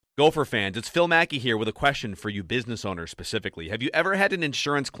Gopher fans, it's Phil Mackey here with a question for you business owners specifically. Have you ever had an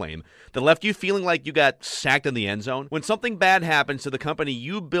insurance claim that left you feeling like you got sacked in the end zone? When something bad happens to the company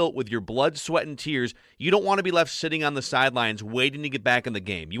you built with your blood, sweat, and tears, you don't want to be left sitting on the sidelines waiting to get back in the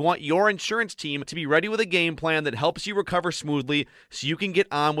game. You want your insurance team to be ready with a game plan that helps you recover smoothly so you can get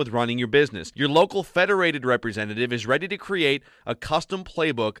on with running your business. Your local federated representative is ready to create a custom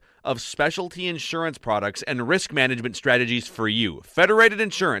playbook of specialty insurance products and risk management strategies for you. Federated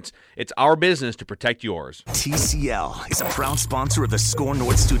Insurance, it's our business to protect yours. TCL is a proud sponsor of the Score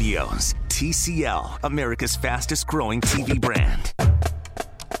North Studios. TCL, America's fastest growing TV brand.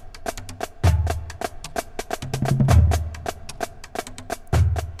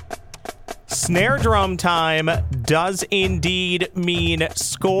 Snare drum time does indeed mean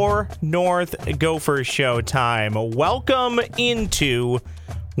Score North Gophers show time. Welcome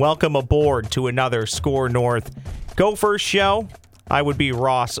aboard to another Score North Gophers show. I would be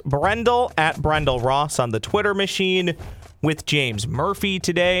Ross Brendel at Brendel Ross on the Twitter machine with James Murphy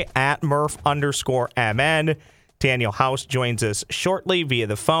today at Murph_MN. Daniel House joins us shortly via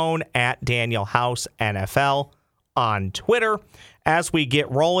the phone at Daniel House NFL on Twitter. As we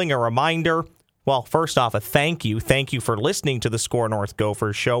get rolling, a reminder, well, first off, a thank you. Thank you for listening to the Score North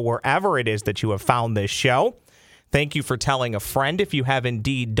Gophers show wherever it is that you have found this show. Thank you for telling a friend if you have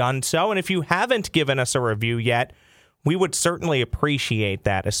indeed done so. And if you haven't given us a review yet, we would certainly appreciate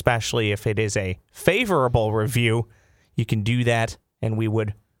that, especially if it is a favorable review. You can do that, and we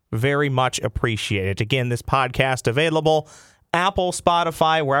would very much appreciate it. Again, this podcast available Apple,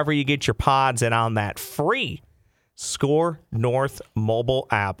 Spotify, wherever you get your pods, and on that free Score North mobile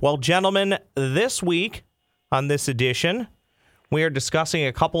app. Well, gentlemen, this week on this edition, we are discussing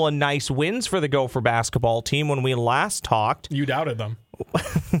a couple of nice wins for the Gopher basketball team. When we last talked, you doubted them.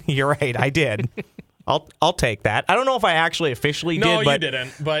 You're right, I did. I'll take that. I don't know if I actually officially did. No, you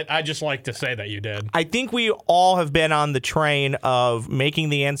didn't, but I just like to say that you did. I think we all have been on the train of making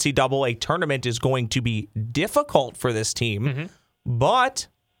the NCAA tournament is going to be difficult for this team. Mm-hmm. But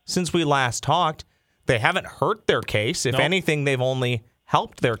since we last talked, they haven't hurt their case. If anything, they've only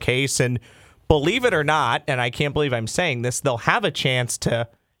helped their case. And believe it or not, and I can't believe I'm saying this, they'll have a chance to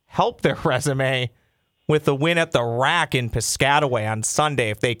help their resume with the win at the Rack in Piscataway on Sunday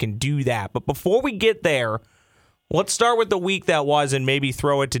if they can do that. But before we get there, let's start with the week that was and maybe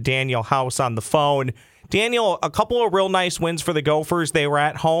throw it to Daniel House on the phone. Daniel, a couple of real nice wins for the Gophers. They were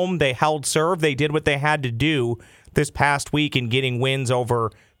at home. They held serve. They did what they had to do this past week in getting wins over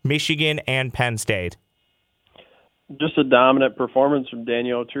Michigan and Penn State. Just a dominant performance from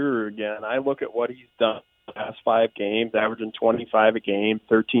Daniel Oturu again. I look at what he's done the past 5 games, averaging 25 a game,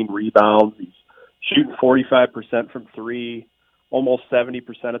 13 rebounds. He's shooting 45% from 3, almost 70%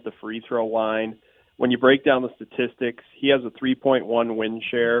 at the free throw line. When you break down the statistics, he has a 3.1 win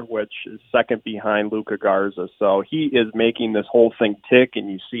share, which is second behind Luka Garza. So he is making this whole thing tick, and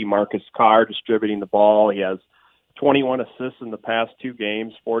you see Marcus Carr distributing the ball. He has 21 assists in the past 2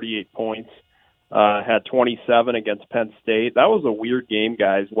 games, 48 points. Had 27 against Penn State. That was a weird game,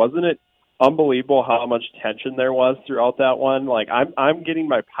 guys. Wasn't it unbelievable how much tension there was throughout that one? Like, I'm getting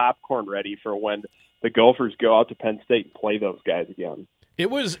my popcorn ready for when the Gophers go out to Penn State and play those guys again. It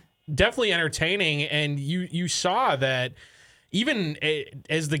was definitely entertaining, and you saw that even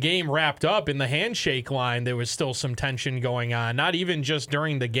as the game wrapped up in the handshake line, there was still some tension going on, not even just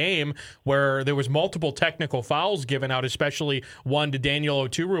during the game where there was multiple technical fouls given out, especially one to Daniel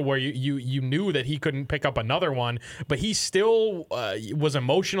Oturu where you knew that he couldn't pick up another one, but he still was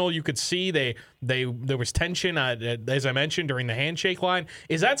emotional. You could see there was tension, as I mentioned, during the handshake line.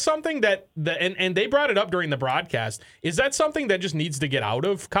 Is that something and they brought it up during the broadcast, is that something that just needs to get out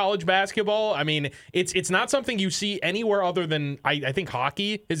of college basketball? I mean, it's not something you see anywhere other than I think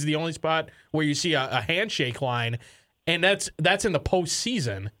hockey is the only spot where you see a handshake line, and that's in the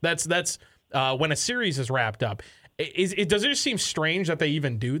postseason. That's when a series is wrapped up. Does it just seem strange that they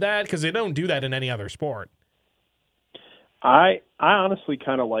even do that? Because they don't do that in any other sport. I honestly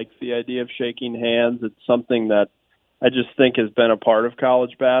kind of like the idea of shaking hands. It's something that I just think has been a part of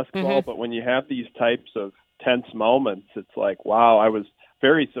college basketball. Mm-hmm. But when you have these types of tense moments, it's like, wow, I was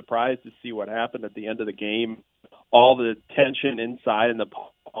very surprised to see what happened at the end of the game. All the tension inside in the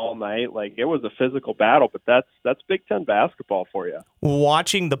all night, like it was a physical battle, but that's Big Ten basketball for you.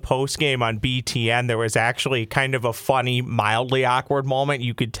 Watching the post game on BTN, there was actually kind of a funny, mildly awkward moment.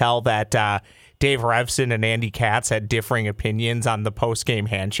 You could tell that Dave Revson and Andy Katz had differing opinions on the post game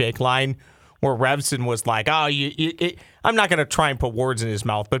handshake line, where Revson was like, "Oh, I'm not going to try and put words in his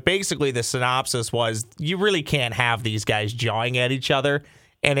mouth," but basically the synopsis was, "You really can't have these guys jawing at each other."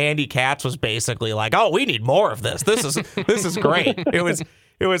 And Andy Katz was basically like, "Oh, we need more of this. This is great."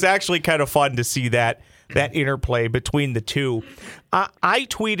 It it was actually kind of fun to see that interplay between the two. I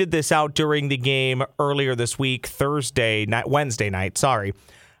tweeted this out during the game earlier this week, Wednesday night, sorry.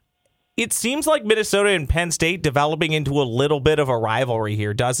 It seems like Minnesota and Penn State developing into a little bit of a rivalry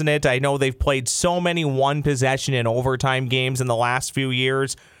here, doesn't it? I know they've played so many one-possession and overtime games in the last few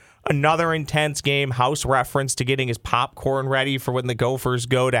years. Another intense game, House reference to getting his popcorn ready for when the Gophers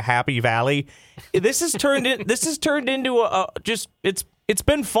go to Happy Valley. This has turned into it's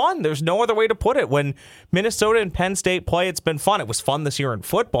been fun. There's no other way to put it. When Minnesota and Penn State play, it's been fun. It was fun this year in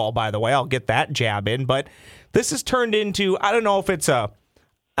football, by the way. I'll get that jab in, but this has turned into, I don't know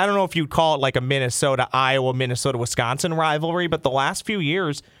if you'd call it like a Minnesota-Iowa, Minnesota-Wisconsin rivalry, but the last few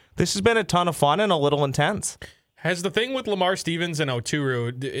years, this has been a ton of fun and a little intense. Has the thing with Lamar Stevens and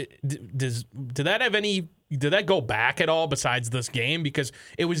Oturu, did that go back at all besides this game? Because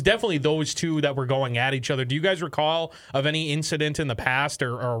it was definitely those two that were going at each other. Do you guys recall of any incident in the past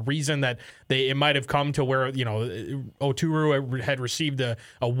or a reason that it might have come to where, Oturu had received a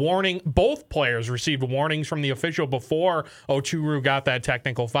warning? Both players received warnings from the official before Oturu got that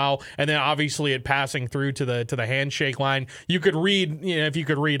technical foul, and then obviously it passing through to the handshake line. You could read, if you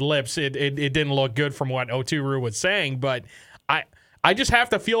could read lips, it didn't look good from what Oturu was saying, but I just have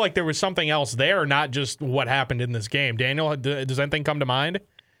to feel like there was something else there, not just what happened in this game. Daniel, does anything come to mind?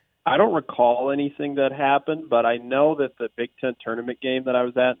 I don't recall anything that happened, but I know that the Big Ten tournament game that I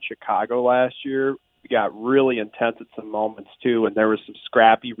was at in Chicago last year got really intense at some moments too, and there was some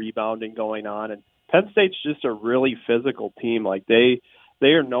scrappy rebounding going on. And Penn State's just a really physical team. Like they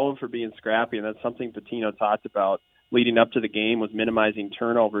are known for being scrappy, and that's something Pitino talked about leading up to the game, was minimizing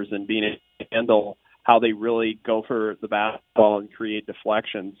turnovers and being able to handle how they really go for the basketball and create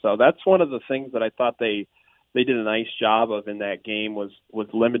deflections. So that's one of the things that I thought they did a nice job of in that game was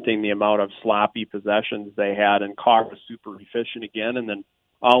limiting the amount of sloppy possessions they had. And Carr was super efficient again. And then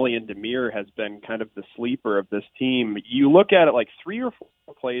Ollie and Demir has been kind of the sleeper of this team. You look at it like 3 or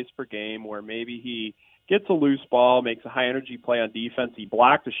 4 plays per game where maybe he gets a loose ball, makes a high-energy play on defense. He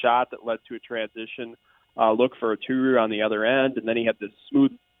blocked a shot that led to a transition, look for Oturu on the other end, and then he had this smooth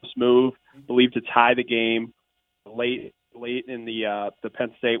move, believed to tie the game late in the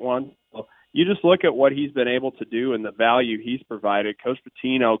Penn State one. So you just look at what he's been able to do and the value he's provided. Coach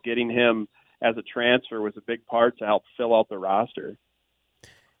Pitino getting him as a transfer was a big part to help fill out the roster.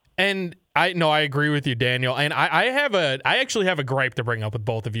 And I agree with you, Daniel. And I actually have a gripe to bring up with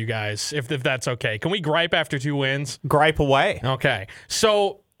both of you guys, if that's okay. Can we gripe after 2 wins? Gripe away. Okay.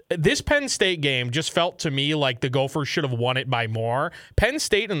 So this Penn State game just felt to me like the Gophers should have won it by more. Penn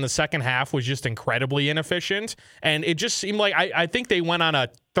State in the second half was just incredibly inefficient, and it just seemed like I think they went on a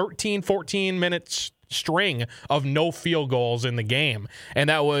 13, 14 minutes string of no field goals in the game. And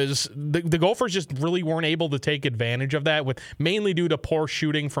that was the Gophers just really weren't able to take advantage of that, with mainly due to poor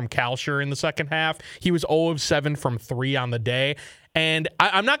shooting from Kalsher in the second half. He was 0 of 7 from 3 on the day. And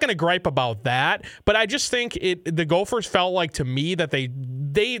I'm not going to gripe about that, but I just think the Gophers felt like, to me, that they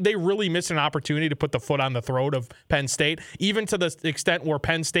really missed an opportunity to put the foot on the throat of Penn State, even to the extent where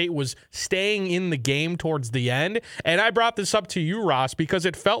Penn State was staying in the game towards the end. And I brought this up to you, Ross, because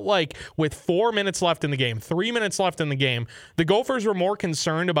it felt like with 4 minutes left in the game, 3 minutes left in the game, the Gophers were more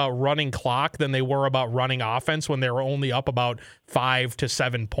concerned about running clock than they were about running offense when they were only up about 5 to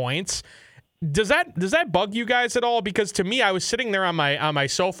 7 points. Does that bug you guys at all? Because to me, I was sitting there on my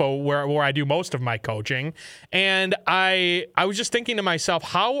sofa where I do most of my coaching, and I was just thinking to myself,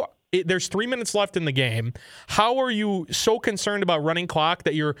 there's 3 minutes left in the game. How are you so concerned about running clock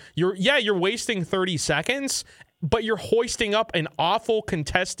that you're wasting 30 seconds, but you're hoisting up an awful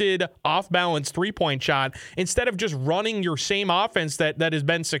contested off-balance 3-point shot instead of just running your same offense that has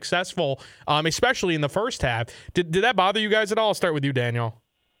been successful, especially in the first half? Did that bother you guys at all? I'll start with you, Daniel.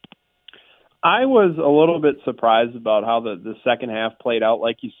 I was a little bit surprised about how the second half played out.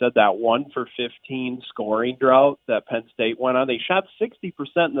 Like you said, that 1 for 15 scoring drought that Penn State went on. They shot 60%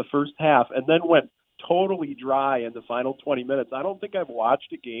 in the first half and then went totally dry in the final 20 minutes. I don't think I've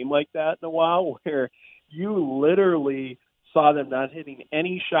watched a game like that in a while, where you literally saw them not hitting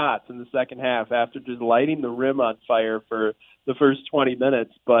any shots in the second half after just lighting the rim on fire for the first 20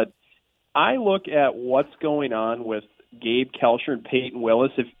 minutes. But I look at what's going on with Gabe Kalsher and Peyton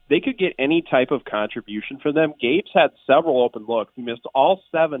Willis. If they could get any type of contribution for them, Gabe's had several open looks. He missed all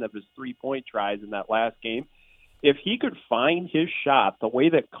 7 of his 3-point tries in that last game. If he could find his shot the way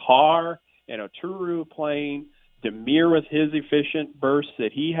that Carr and Oturu playing, Demir with his efficient bursts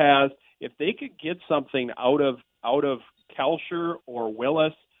that he has, if they could get something out of Kalsher or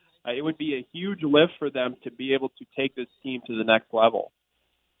Willis, it would be a huge lift for them to be able to take this team to the next level.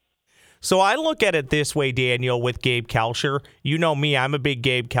 So I look at it this way, Daniel, with Gabe Kelcher. You know me, I'm a big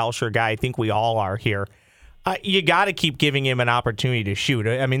Gabe Kelcher guy. I think we all are here. You got to keep giving him an opportunity to shoot.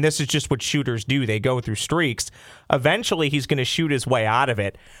 I mean, this is just what shooters do. They go through streaks. Eventually, he's going to shoot his way out of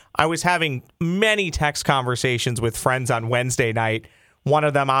it. I was having many text conversations with friends on Wednesday night. One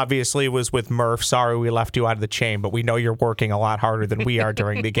of them, obviously, was with Murph. Sorry we left you out of the chain, but we know you're working a lot harder than we are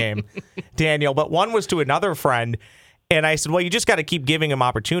during the game, Daniel. But one was to another friend, and I said, well, you just got to keep giving him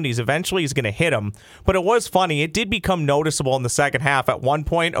opportunities. Eventually, he's going to hit him. But it was funny. It did become noticeable in the second half. At one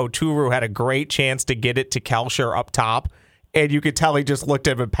point, Oturu had a great chance to get it to Kelcher up top, and you could tell he just looked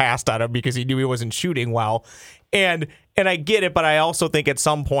at him and passed on him because he knew he wasn't shooting well. And I get it, but I also think at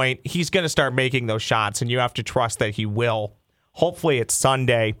some point he's going to start making those shots, and you have to trust that he will. Hopefully it's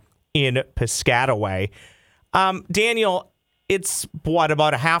Sunday in Piscataway. Daniel, it's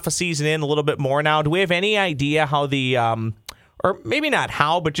about a half a season in, a little bit more now. Do we have any idea how the, or maybe not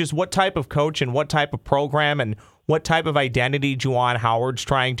how, but just what type of coach and what type of program and what type of identity Juwan Howard's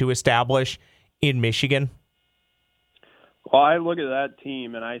trying to establish in Michigan? Well, I look at that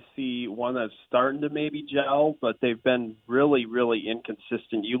team and I see one that's starting to maybe gel, but they've been really, really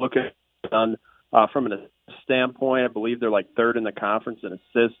inconsistent. You look at from a standpoint, I believe they're like third in the conference in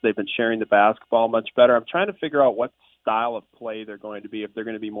assists. They've been sharing the basketball much better. I'm trying to figure out what style of play they're going to be. If they're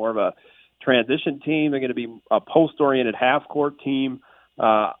going to be more of a transition team, they're going to be a post-oriented half-court team.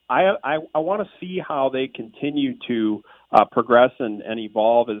 I want to see how they continue to progress and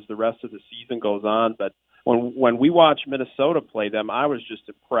evolve as the rest of the season goes on. But when we watch Minnesota play them, I was just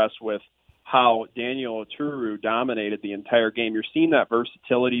impressed with how Daniel Oturu dominated the entire game. You're seeing that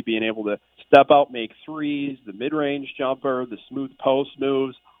versatility, being able to step out, make threes, the mid-range jumper, the smooth post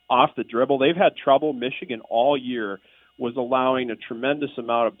moves, off the dribble. They've had trouble. Michigan all year was allowing a tremendous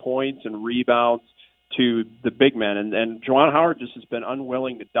amount of points and rebounds to the big men. And Juwan Howard just has been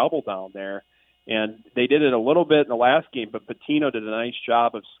unwilling to double down there. And they did it a little bit in the last game, but Patino did a nice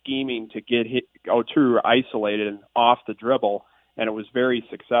job of scheming to get Oturu isolated and off the dribble, and it was very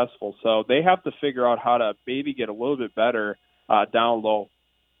successful. So they have to figure out how to maybe get a little bit better down low.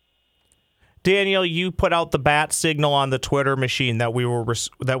 Daniel, you put out the bat signal on the Twitter machine that we were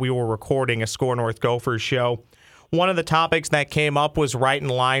recording a Score North Gophers show. One of the topics that came up was right in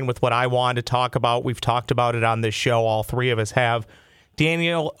line with what I wanted to talk about. We've talked about it on this show. All three of us have.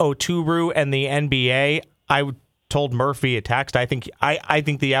 Daniel Oturu and the NBA. I told Murphy a text. I think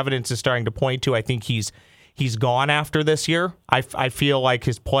the evidence is starting to point to. I think he's gone after this year. I feel like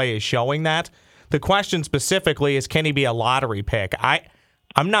his play is showing that. The question specifically is, can he be a lottery pick?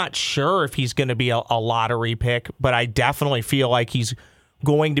 I'm not sure if he's going to be a lottery pick, but I definitely feel like he's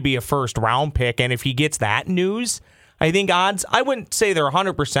going to be a first-round pick. And if he gets that news, I think odds, I wouldn't say they're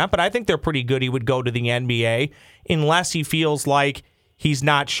 100%, but I think they're pretty good he would go to the NBA unless he feels like he's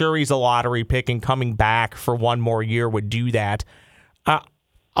not sure he's a lottery pick and coming back for one more year would do that.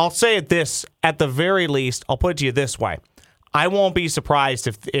 I'll say it this, at the very least, I'll put it to you this way. I won't be surprised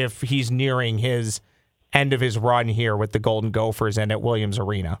if he's nearing his end of his run here with the Golden Gophers and at Williams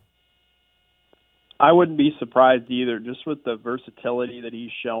Arena. I wouldn't be surprised either, just with the versatility that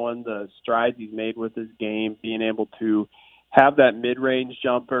he's showing, the strides he's made with his game, being able to have that mid-range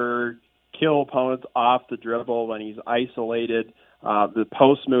jumper, kill opponents off the dribble when he's isolated, the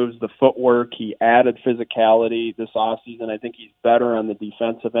post moves, the footwork. He added physicality this offseason. I think he's better on the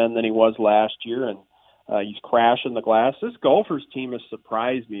defensive end than he was last year, and he's crashing the glass. This Gophers team has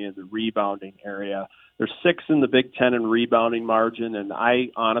surprised me in the rebounding area. They're sixth in the Big Ten in rebounding margin, and I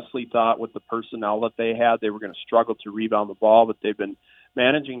honestly thought with the personnel that they had, they were going to struggle to rebound the ball, but they've been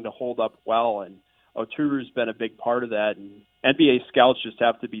managing to hold up well, and Oturu's been a big part of that. And NBA scouts just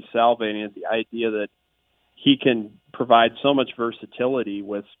have to be salivating at the idea that he can provide so much versatility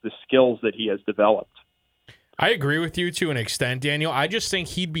with the skills that he has developed. I agree with you to an extent, Daniel. I just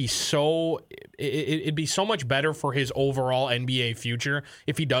think it'd be so much better for his overall NBA future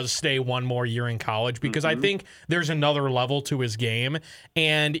if he does stay one more year in college, because I think there's another level to his game,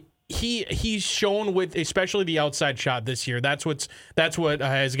 and he's shown with especially the outside shot this year. That's what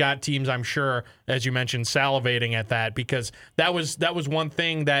has got teams, I'm sure, as you mentioned, salivating at that, because that was one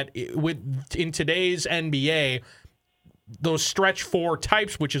thing that in today's NBA, those stretch four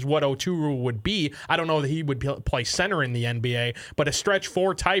types, which is what Oturu would be. I don't know that he would play center in the NBA, but a stretch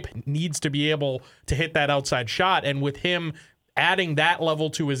four type needs to be able to hit that outside shot. And with him adding that level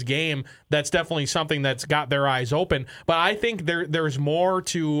to his game, that's definitely something that's got their eyes open. But I think there's more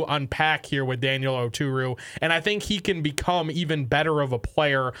to unpack here with Daniel Oturu, and I think he can become even better of a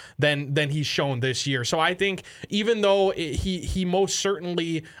player than he's shown this year. So I think even though he most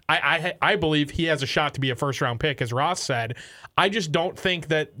certainly, I believe he has a shot to be a first-round pick, as Ross said, I just don't think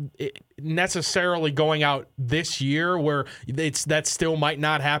that necessarily going out this year where that still might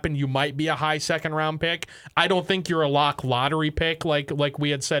not happen. You might be a high second-round pick. I don't think you're a lock lottery pick like we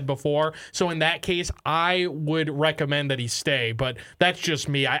had said before. So in that case, I would recommend that he stay. But that's just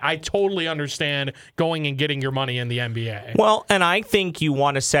me. I totally understand going and getting your money in the NBA. Well, and I think you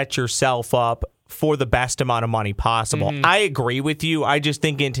want to set yourself up for the best amount of money possible. I agree with you. I just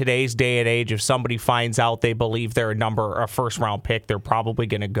think in today's day and age, if somebody finds out they believe they're a first-round pick, they're probably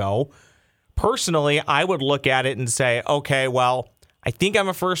going to go. Personally, I would look at it and say, okay, well, I think I'm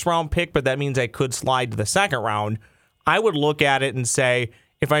a first-round pick, but that means I could slide to the second round. I would look at it and say,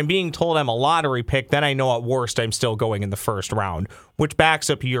 if I'm being told I'm a lottery pick, then I know at worst I'm still going in the first round, which backs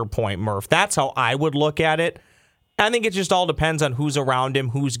up your point, Murph. That's how I would look at it. I think it just all depends on who's around him,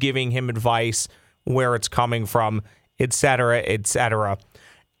 who's giving him advice, where it's coming from, et cetera, et cetera.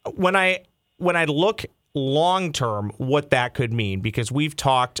 When I look long-term, what that could mean, because we've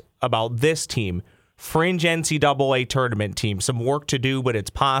talked about this team, fringe NCAA tournament team, some work to do, but it's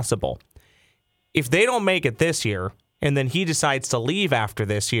possible. If they don't make it this year, and then he decides to leave after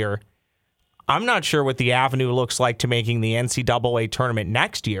this year, I'm not sure what the avenue looks like to making the NCAA tournament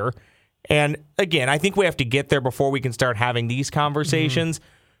next year. And again, I think we have to get there before we can start having these conversations.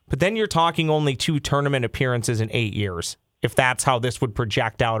 But then you're talking only 2 tournament appearances in 8 years, if that's how this would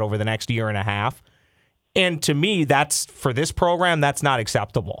project out over the next year and a half. And to me, that's for this program, that's not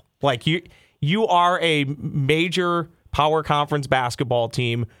acceptable. Like you are a major power conference basketball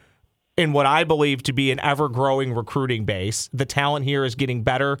team in what I believe to be an ever-growing recruiting base. The talent here is getting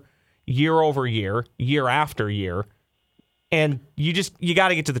better year over year, year after year. And you got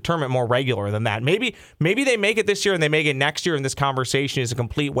to get to the tournament more regular than that. Maybe they make it this year and they make it next year, and this conversation is a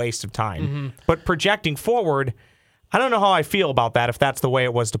complete waste of time. But projecting forward, I don't know how I feel about that if that's the way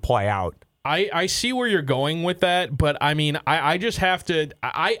it was to play out. I see where you're going with that, but I mean, I just have to,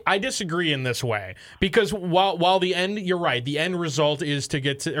 I disagree in this way, because while the end, you're right, the end result is to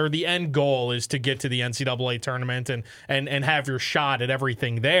get to, or the end goal is to get to the NCAA tournament and have your shot at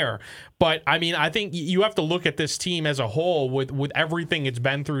everything there. But I mean, I think you have to look at this team as a whole with everything it's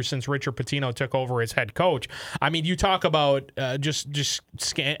been through since Richard Pitino took over as head coach. I mean, you talk about and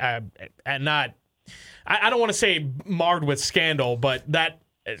not, I don't want to say marred with scandal, but that,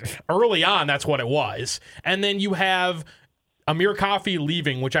 early on, that's what it was. And then you have Amir Coffey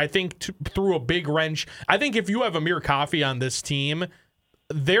leaving, which I think threw a big wrench. I think if you have Amir Coffey on this team,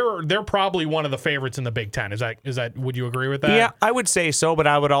 they're probably one of the favorites in the Big Ten. Is that? Would you agree with that? Yeah, I would say so, but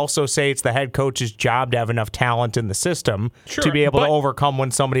I would also say it's the head coach's job to have enough talent in the system to be able to overcome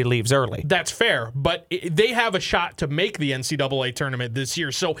when somebody leaves early. That's fair, but they have a shot to make the NCAA tournament this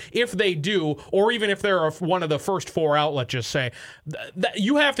year. So if they do, or even if they're one of the first 4 out, let's just say,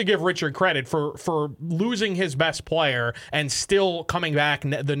 you have to give Richard credit for losing his best player and still coming back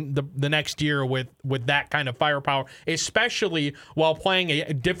the next year with that kind of firepower, especially while playing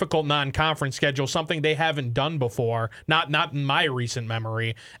a difficult non-conference schedule, something they haven't done before, not in my recent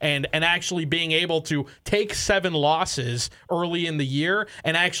memory, and actually being able to take 7 losses early in the year,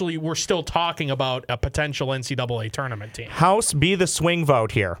 and actually we're still talking about a potential NCAA tournament team. House, be the swing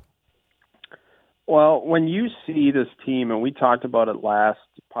vote here. Well, when you see this team, and we talked about it last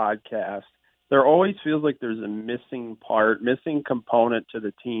podcast, there always feels like there's a missing component to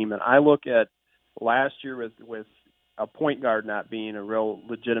the team. And I look at last year with a point guard not being a real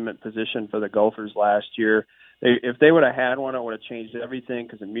legitimate position for the Gophers last year. If they would have had one, it would have changed everything,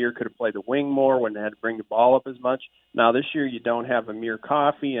 because Amir could have played the wing more when they had to bring the ball up as much. Now this year you don't have Amir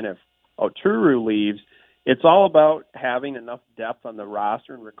Coffey, and if Oturu leaves, it's all about having enough depth on the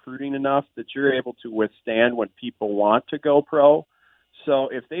roster and recruiting enough that you're able to withstand when people want to go pro. So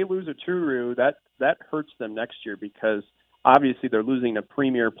if they lose Oturu, that hurts them next year, because obviously they're losing a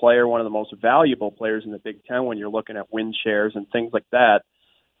premier player, one of the most valuable players in the Big Ten when you're looking at win shares and things like that.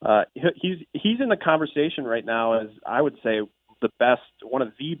 He's in the conversation right now as, I would say, one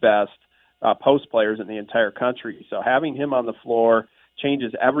of the best post players in the entire country. So having him on the floor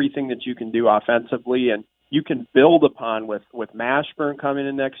changes everything that you can do offensively, and you can build upon with Mashburn coming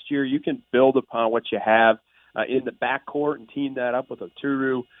in next year. You can build upon what you have in the backcourt and team that up with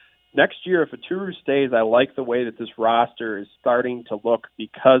Oturu. Next year, if Oturu stays, I like the way that this roster is starting to look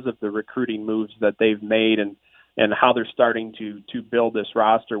because of the recruiting moves that they've made and how they're starting to build this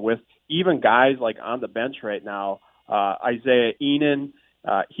roster with even guys like on the bench right now. Isaiah Enan,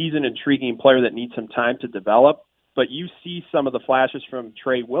 he's an intriguing player that needs some time to develop, but you see some of the flashes from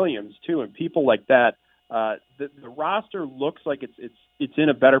Trey Williams too, and people like that. The roster looks like it's in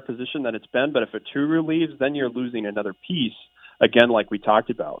a better position than it's been, but if Oturu leaves, then you're losing another piece, again, like we talked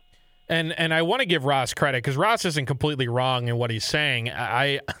about. And I want to give Ross credit because Ross isn't completely wrong in what he's saying.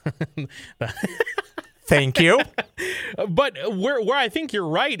 Thank you. But where I think you're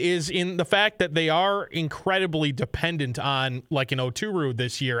right is in the fact that they are incredibly dependent on like an Oturu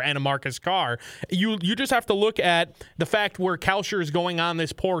this year and a Marcus Carr. You just have to look at the fact where Kalsher is going on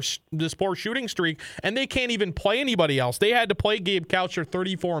this poor shooting streak, and they can't even play anybody else. They had to play Gabe Kalsher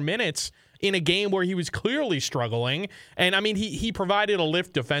 34 minutes in a game where he was clearly struggling. And, I mean, he provided a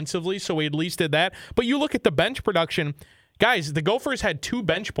lift defensively, so he at least did that. But you look at the bench production. Guys, the Gophers had 2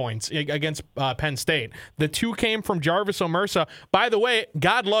 bench points against Penn State. The 2 came from Jarvis Omersa. By the way,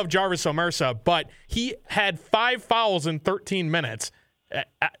 God love Jarvis Omersa, but he had 5 fouls in 13 minutes.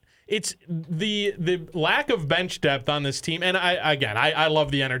 It's the lack of bench depth on this team, and I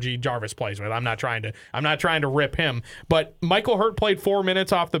love the energy Jarvis plays with. I'm not trying to rip him, but Michael Hurt played 4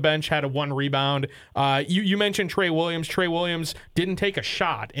 minutes off the bench, had a 1 rebound. You mentioned Trey Williams. Trey Williams didn't take a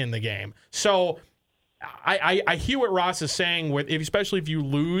shot in the game, so. I hear what Ross is saying, especially if you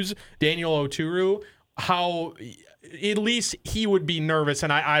lose Daniel Oturu, how at least he would be nervous,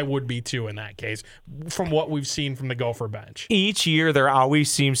 and I would be too in that case, from what we've seen from the Gopher bench. Each year there always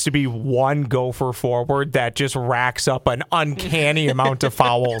seems to be one Gopher forward that just racks up an uncanny amount of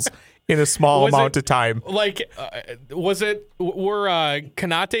fouls in a small amount of time. Like, were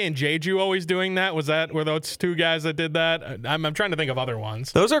Kanate and Jeju always doing that? Were those 2 guys that did that? I'm trying to think of other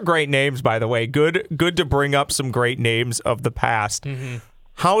ones. Those are great names, by the way. Good to bring up some great names of the past. Mm-hmm.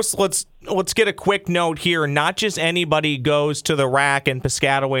 House, let's get a quick note here. Not just anybody goes to the rack in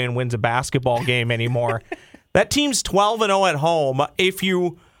Piscataway and wins a basketball game anymore. That team's 12-0 at home. If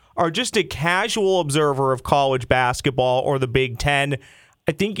you are just a casual observer of college basketball or the Big Ten,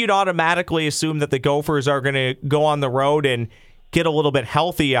 I think you'd automatically assume that the Gophers are going to go on the road and get a little bit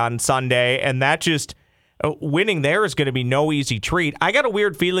healthy on Sunday, and that just winning there is going to be no easy treat. I got a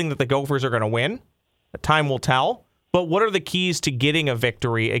weird feeling that the Gophers are going to win. Time will tell. But what are the keys to getting a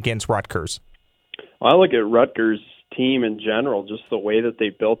victory against Rutgers? Well, I look at Rutgers' team in general, just the way that they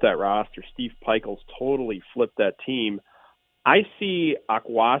built that roster. Steve Pikiell's totally flipped that team. I see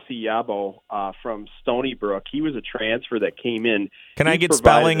Akwasi Yabo from Stony Brook. He was a transfer that came in. Can I get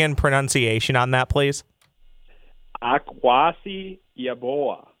spelling and pronunciation on that, please? Akwasi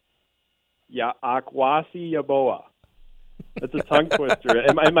Yaboa. Yeah, Akwasi Yaboa. That's a tongue twister.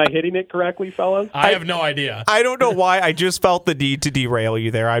 Am I hitting it correctly, fellas? I have no idea. I don't know why. I just felt the need to derail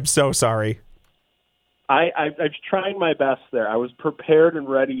you there. I'm so sorry. I was trying my best there. I was prepared and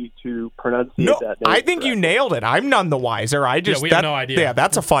ready to pronunciate that name. I think you nailed it. I'm none the wiser. We have no idea. Yeah,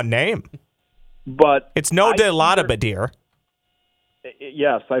 that's a fun name. But it's no De Lotta Badir.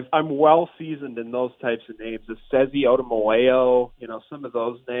 Yes, I'm well seasoned in those types of names. Sezi Otomoeo, some of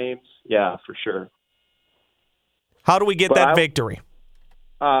those names. Yeah, for sure. How do we get that victory?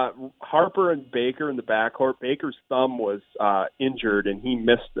 Harper and Baker in the backcourt. Baker's thumb was injured, and he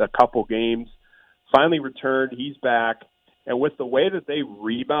missed a couple games. Finally returned. He's back. And with the way that they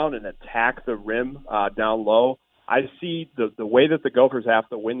rebound and attack the rim down low, I see the way that the Gophers have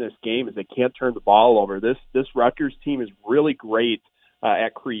to win this game is they can't turn the ball over. This Rutgers team is really great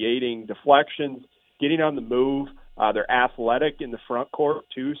at creating deflections, getting on the move. They're athletic in the front court,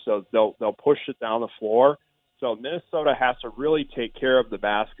 too, so they'll push it down the floor. So Minnesota has to really take care of the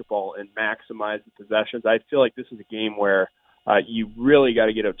basketball and maximize the possessions. I feel like this is a game where you really got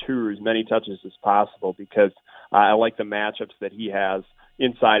to get Oturu as many touches as possible because I like the matchups that he has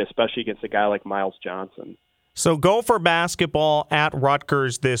inside, especially against a guy like Miles Johnson. So Gopher basketball at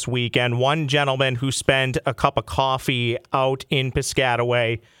Rutgers this weekend. One gentleman who spent a cup of coffee out in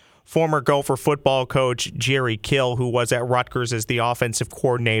Piscataway, former Gopher football coach Jerry Kill, who was at Rutgers as the offensive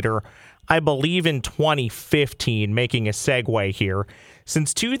coordinator, I believe in 2015, making a segue here.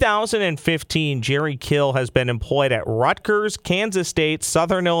 Since 2015, Jerry Kill has been employed at Rutgers, Kansas State,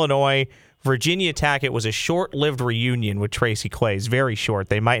 Southern Illinois, Virginia Tech. It was a short-lived reunion with Tracy Claeys, very short.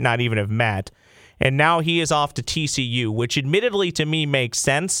 They might not even have met. And now he is off to TCU, which admittedly to me makes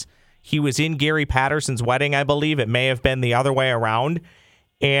sense. He was in Gary Patterson's wedding, I believe. It may have been the other way around.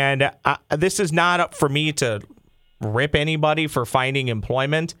 And this is not up for me to rip anybody for finding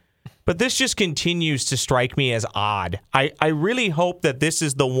employment, but this just continues to strike me as odd. I really hope that this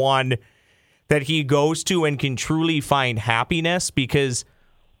is the one that he goes to and can truly find happiness, because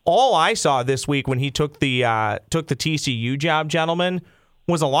all I saw this week when he took the TCU job, gentlemen,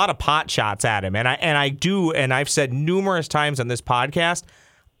 was a lot of pot shots at him. And I've said numerous times on this podcast,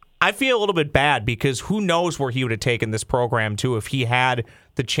 I feel a little bit bad because who knows where he would have taken this program to if he had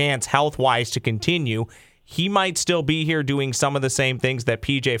the chance health-wise to continue. He might still be here doing some of the same things that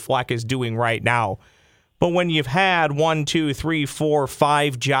PJ Fleck is doing right now. But when you've had 1, 2, 3, 4,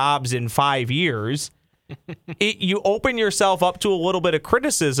 5 jobs in 5 years, you open yourself up to a little bit of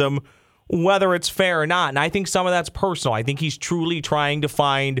criticism, whether it's fair or not. And I think some of that's personal. I think he's truly trying to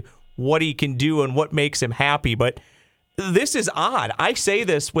find what he can do and what makes him happy. But this is odd. I say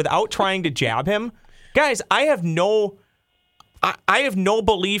this without trying to jab him. Guys, I have no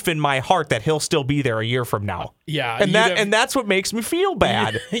belief in my heart that he'll still be there a year from now. Yeah, and that's what makes me feel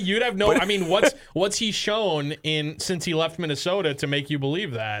bad. You'd have no. I mean, what's he shown since he left Minnesota to make you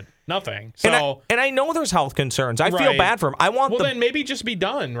believe that? Nothing. So and I know there's health concerns. I feel bad for him. Then maybe just be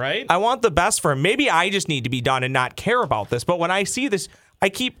done, right? I want the best for him. Maybe I just need to be done and not care about this. But when I see this,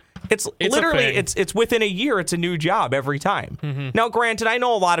 it's literally it's within a year. It's a new job every time. Mm-hmm. Now, granted, I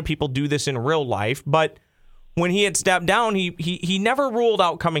know a lot of people do this in real life, but when he had stepped down, he never ruled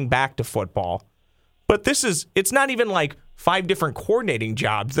out coming back to football. But it's not even like 5 different coordinating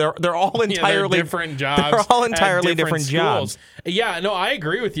jobs. They're all entirely different jobs. They're all entirely different jobs. Yeah, no, I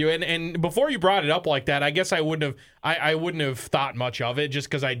agree with you. And before you brought it up like that, I guess I wouldn't have thought much of it just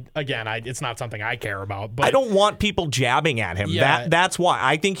because it's not something I care about. But I don't want people jabbing at him. Yeah. That's why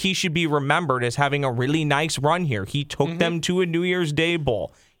I think he should be remembered as having a really nice run here. He took them to a New Year's Day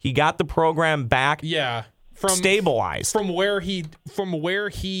bowl. He got the program back. Yeah. Stabilized from where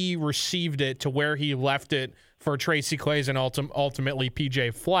he received it to where he left it for Tracy Claeys and ultimately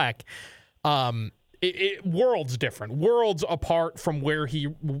PJ Fleck, worlds different, worlds apart from where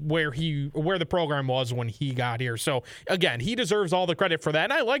the program was when he got here. So again, he deserves all the credit for that.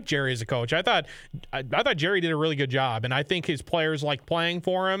 And I like Jerry as a coach. I thought Jerry did a really good job, and I think his players like playing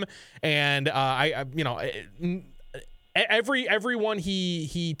for him. And everyone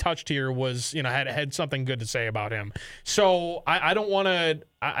he touched here was had something good to say about him. So I don't want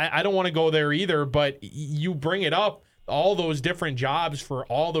to go there either. But you bring it up, all those different jobs for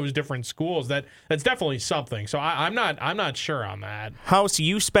all those different schools. That's definitely something. So I'm not sure on that. House,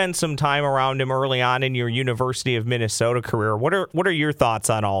 you spent some time around him early on in your University of Minnesota career. What are your thoughts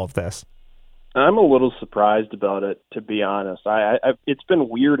on all of this? I'm a little surprised about it, to be honest. It's been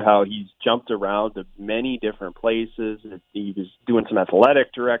weird how he's jumped around to many different places. He was doing some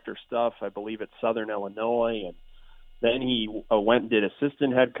athletic director stuff, I believe, at Southern Illinois, and then he went and did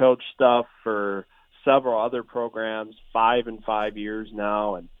assistant head coach stuff for several other programs, 5 in 5 years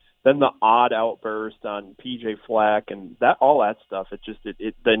now, and then the odd outburst on PJ Fleck and all that stuff.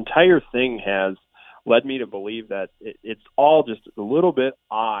 The entire thing has led me to believe that it's all just a little bit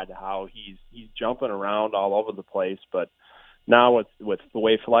odd how he's jumping around all over the place. But now with the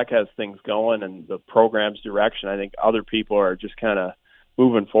way Fleck has things going and the program's direction, I think other people are just kind of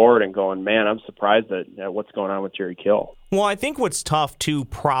moving forward and going, man, I'm surprised at what's going on with Jerry Kill. Well, I think what's tough too,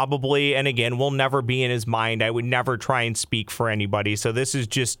 probably, and again, we'll never be in his mind. I would never try and speak for anybody. So this is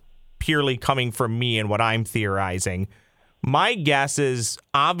just purely coming from me and what I'm theorizing. My guess is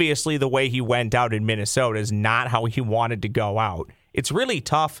obviously the way he went out in Minnesota is not how he wanted to go out. It's really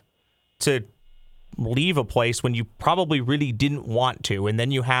tough to leave a place when you probably really didn't want to. And then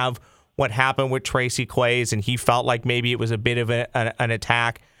you have what happened with Tracy Claeys, and he felt like maybe it was a bit of an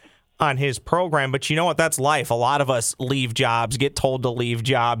attack on his program. But you know what? That's life. A lot of us leave jobs, get told to leave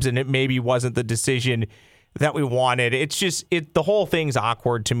jobs, and it maybe wasn't the decision that we wanted. It's just the whole thing's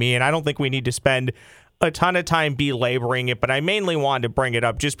awkward to me, and I don't think we need to spend a ton of time belaboring it, but I mainly wanted to bring it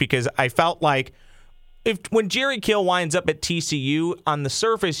up just because I felt like when Jerry Kill winds up at TCU, on the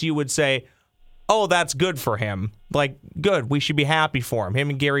surface you would say, oh, that's good for him. Like, good, we should be happy for him. Him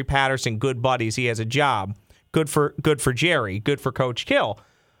and Gary Patterson, good buddies, he has a job. Good for Jerry, good for Coach Kill.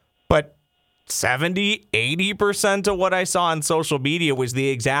 But 70-80% of what I saw on social media was the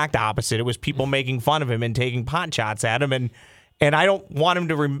exact opposite. It was people making fun of him and taking pot shots at him, and I don't want him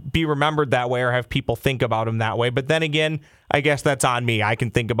to be remembered that way or have people think about him that way. But then again, I guess that's on me. I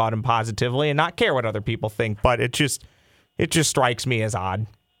can think about him positively and not care what other people think. But it just strikes me as odd.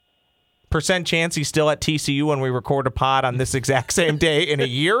 Percent chance he's still at TCU when we record a pod on this exact same day in a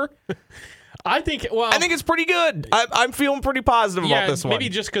year? I think it's pretty good. I'm feeling pretty positive about this one. Maybe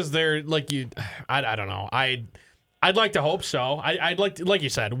just because they're like you. I don't know. I'd like to hope so. I'd like to, like you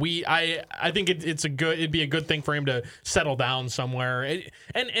said, I think it'd be a good thing for him to settle down somewhere.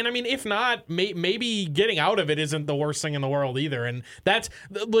 And I mean, if not, maybe getting out of it isn't the worst thing in the world either. And that's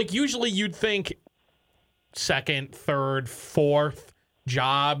like usually you'd think second, third, fourth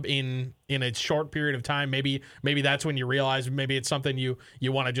job in a short period of time. Maybe that's when you realize maybe it's something you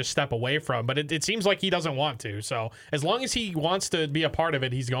want to just step away from. But it seems like he doesn't want to. So as long as he wants to be a part of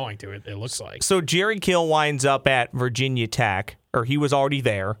it, he's going to. It looks like. So Jerry Kill winds up at Virginia Tech, or he was already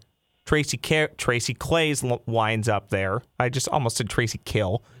there. Tracy Claeys winds up there. I just almost said Tracy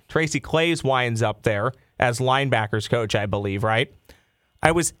Kill. Tracy Claeys winds up there as linebackers coach, I believe, right?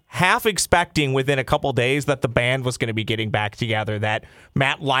 I was half expecting within a couple days that the band was going to be getting back together, that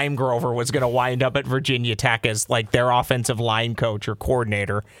Matt Limegrover was going to wind up at Virginia Tech as like their offensive line coach or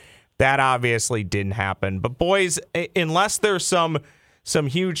coordinator. That obviously didn't happen. But boys, unless there's some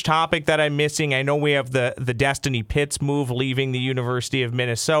huge topic that I'm missing, I know we have the Destiny Pitts move leaving the University of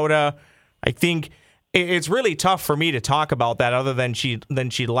Minnesota. I think it's really tough for me to talk about that other than she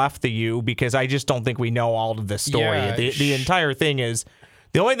left the U, because I just don't think we know all of the story. Yeah, the entire thing is,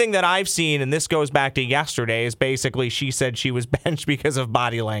 the only thing that I've seen, and this goes back to yesterday, is basically she said she was benched because of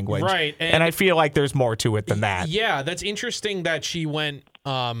body language. Right. And I feel like there's more to it than that. Yeah, that's interesting that she went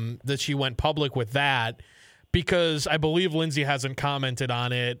public with that, because I believe Lindsay hasn't commented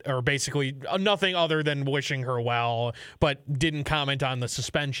on it, or basically nothing other than wishing her well, but didn't comment on the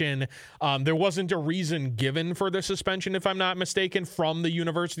suspension. There wasn't a reason given for the suspension, if I'm not mistaken, from the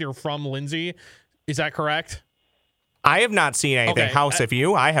university or from Lindsay. Is that correct? I have not seen anything. Okay. House, have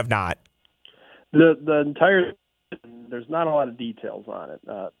you? I have not. The entire, there's not a lot of details on it.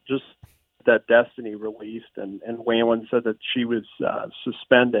 Just that Destiny released, and Whalen said that she was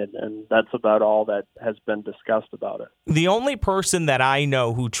suspended, and that's about all that has been discussed about it. The only person that I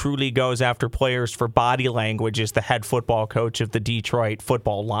know who truly goes after players for body language is the head football coach of the Detroit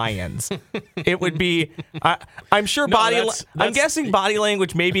Football Lions. It would be, I'm sure I'm guessing body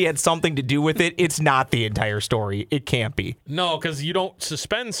language maybe had something to do with it. It's not the entire story. It can't be. No, because you don't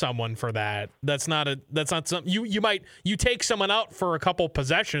suspend someone for that. That's not something you take someone out for a couple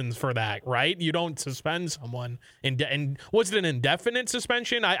possessions for that, right? You don't suspend someone. And was it an indefinite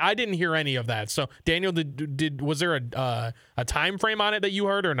suspension? I didn't hear any of that. So Daniel, was there a time frame on it that you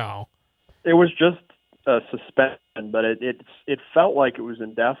heard, or no? It was just a suspension, but it felt like it was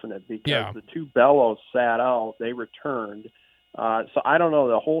indefinite because the two Bellows sat out. They returned. So I don't know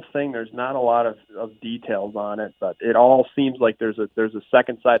the whole thing. There's not a lot of details on it, but it all seems like there's a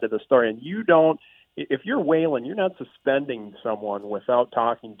second side to the story. And you don't. If you're Whalen, you're not suspending someone without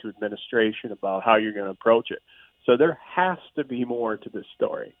talking to administration about how you're going to approach it. So there has to be more to this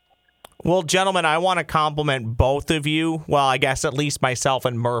story. Well, gentlemen, I want to compliment both of you. Well, I guess at least myself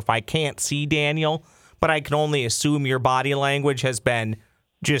and Murph. I can't see Daniel, but I can only assume your body language has been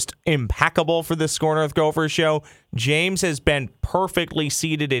just impeccable for the Score North Gophers show. James has been perfectly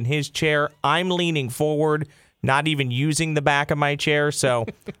seated in his chair. I'm leaning forward, not even using the back of my chair. So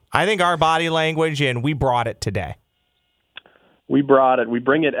I think our body language, and we brought it today. We brought it. We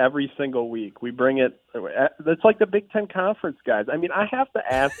bring it every single week. We bring it. It's like the Big Ten Conference, guys. I mean, I have to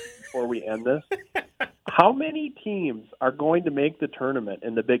ask before we end this, how many teams are going to make the tournament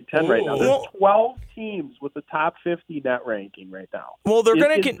in the Big Ten right now? There's 12 teams with the top 50 net ranking right now. Well, they're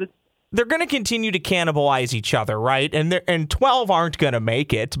going to continue to cannibalize each other, right? And 12 aren't going to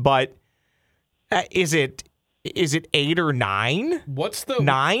make it, but is it 8 or 9? What's the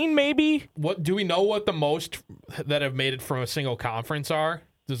 9 maybe? What do we know? What the most that have made it from a single conference are?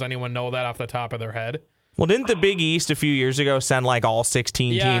 Does anyone know that off the top of their head? Well, didn't the Big East a few years ago send like all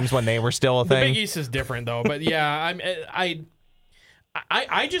 16 teams when they were still a thing? The Big East is different though, but yeah, I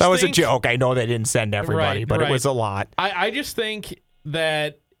just that was a joke. I know they didn't send everybody, but it was a lot. I just think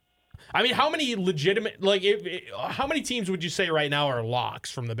that. I mean, how many legitimate how many teams would you say right now are locks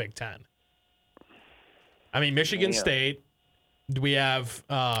from the Big Ten? I mean, Michigan State. Do we have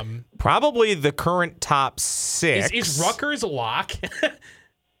probably the current top 6? Is Rutgers a lock?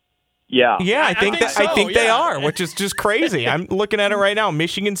 Yeah. Yeah, I think they are, which is just crazy. I'm looking at it right now.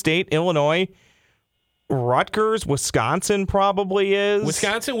 Michigan State, Illinois, Rutgers, Wisconsin probably is.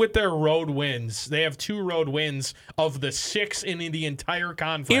 Wisconsin with their road wins. They have 2 road wins of the 6 in the entire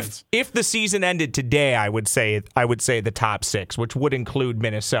conference. If the season ended today, I would say the top 6, which would include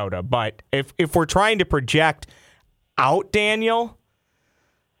Minnesota. But if we're trying to project out, Daniel,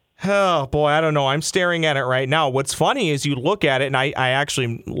 oh boy, I don't know. I'm staring at it right now. What's funny is you look at it, and I actually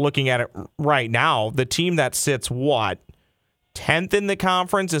am looking at it right now. The team that sits 10th in the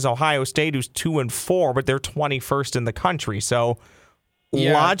conference is Ohio State, who's 2-4, but they're 21st in the country. So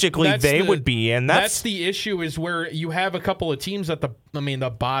logically, they would be in. That's the issue, is where you have a couple of teams at the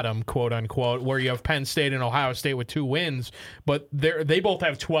bottom, quote unquote, where you have Penn State and Ohio State with 2 wins, but they both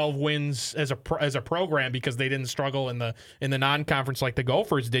have 12 wins as a program because they didn't struggle in the non-conference like the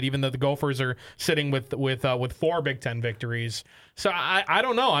Gophers did, even though the Gophers are sitting with 4 Big Ten victories. So I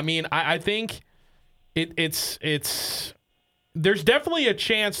don't know. I mean, I think it's. There's definitely a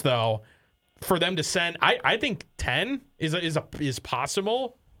chance, though, for them to send. I think 10 is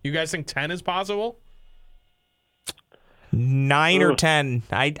possible. You guys think 10 is possible? 9 or 10.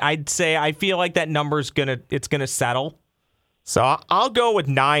 I'd say I feel like that number's gonna settle. So I'll go with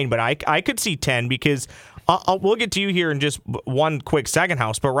 9, but I could see 10 because We'll get to you here in just one quick second,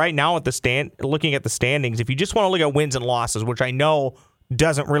 House. But right now, looking at the standings, if you just want to look at wins and losses, which I know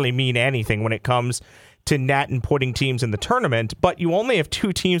doesn't really mean anything when it comes to net and putting teams in the tournament, but you only have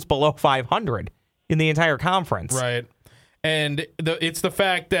 2 teams below 500 in the entire conference. Right. And it's the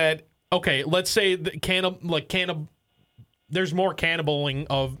fact that, okay, let's say there's more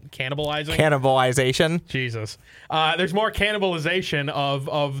Cannibalization. Jesus. There's more cannibalization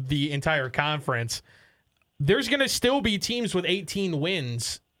of the entire conference. There's going to still be teams with 18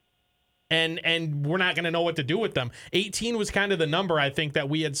 wins, and we're not going to know what to do with them. 18 was kind of the number I think that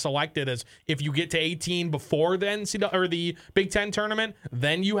we had selected as if you get to 18 before the NCAA or the Big Ten tournament,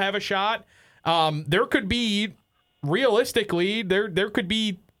 then you have a shot. There could be, realistically, there could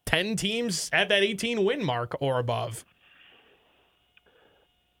be 10 teams at that 18 win mark or above.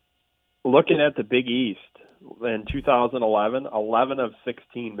 Looking at the Big East in 2011, 11 of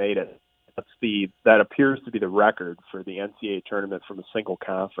 16 made it. That appears to be the record for the NCAA tournament from a single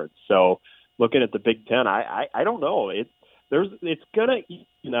conference. So looking at the Big Ten, I don't know. It's going to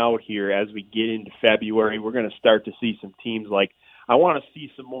even out here as we get into February. We're going to start to see some teams like, I want to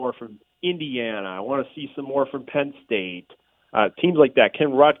see some more from Indiana. I want to see some more from Penn State. Teams like that.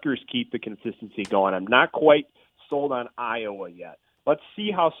 Can Rutgers keep the consistency going? I'm not quite sold on Iowa yet. Let's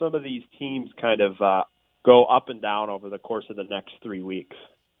see how some of these teams kind of go up and down over the course of the next 3 weeks.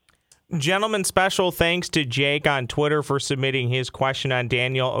 Gentlemen, special thanks to Jake on Twitter for submitting his question on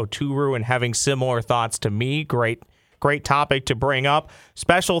Daniel Oturu and having similar thoughts to me. Great topic to bring up.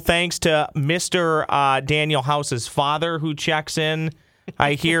 Special thanks to Mr. Daniel House's father who checks in.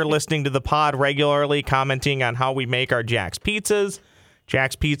 I hear listening to the pod regularly, commenting on how we make our Jack's Pizzas.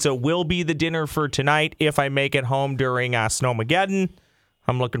 Jack's Pizza will be the dinner for tonight if I make it home during Snowmageddon.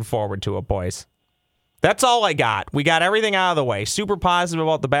 I'm looking forward to it, boys. That's all I got. We got everything out of the way. Super positive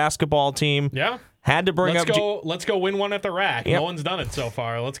about the basketball team. Yeah. Had to bring Let's go win one at the rack. Yep. No one's done it so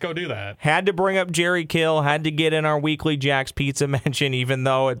far. Let's go do that. Had to bring up Jerry Kill. Had to get in our weekly Jack's Pizza mention, even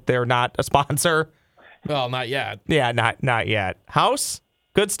though they're not a sponsor. Well, not yet. Yeah, not yet. House,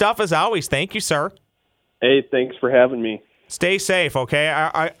 good stuff as always. Thank you, sir. Hey, thanks for having me. Stay safe,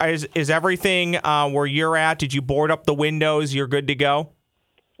 okay? Is everything where you're at? Did you board up the windows? You're good to go?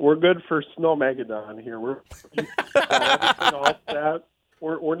 We're good for Snowmageddon here. We're everything all set.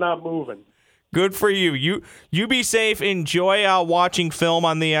 We're not moving. Good for you. You be safe. Enjoy watching film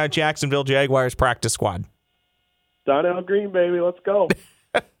on the Jacksonville Jaguars practice squad. Donnell Green, baby. Let's go.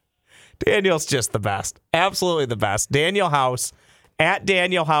 Daniel's just the best. Absolutely the best. Daniel House, at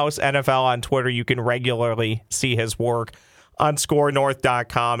Daniel House NFL on Twitter. You can regularly see his work on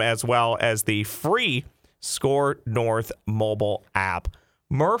ScoreNorth.com as well as the free Score North mobile app.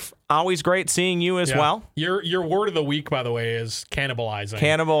 Murph, always great seeing you as well. Your word of the week, by the way, is cannibalizing.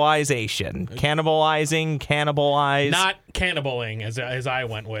 Cannibalization. Cannibalize. Not cannibaling, as I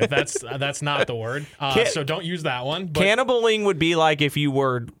went with. That's not the word. So don't use that one. But cannibaling would be like if you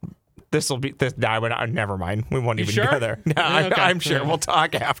were. Never mind. We won't even go there. No, Okay. I'm sure. We'll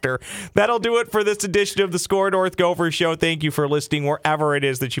talk after. That'll do it for this edition of the Score North Gophers Show. Thank you for listening wherever it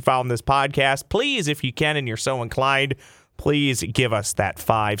is that you found this podcast. Please, if you can and you're so inclined, please give us that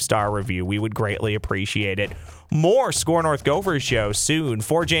 5-star review. We would greatly appreciate it. More Score North Gophers Show soon.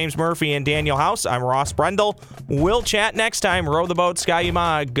 For James Murphy and Daniel House, I'm Ross Brendel. We'll chat next time. Row the boat, Sky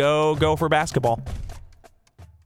Yuma. Go Gopher basketball.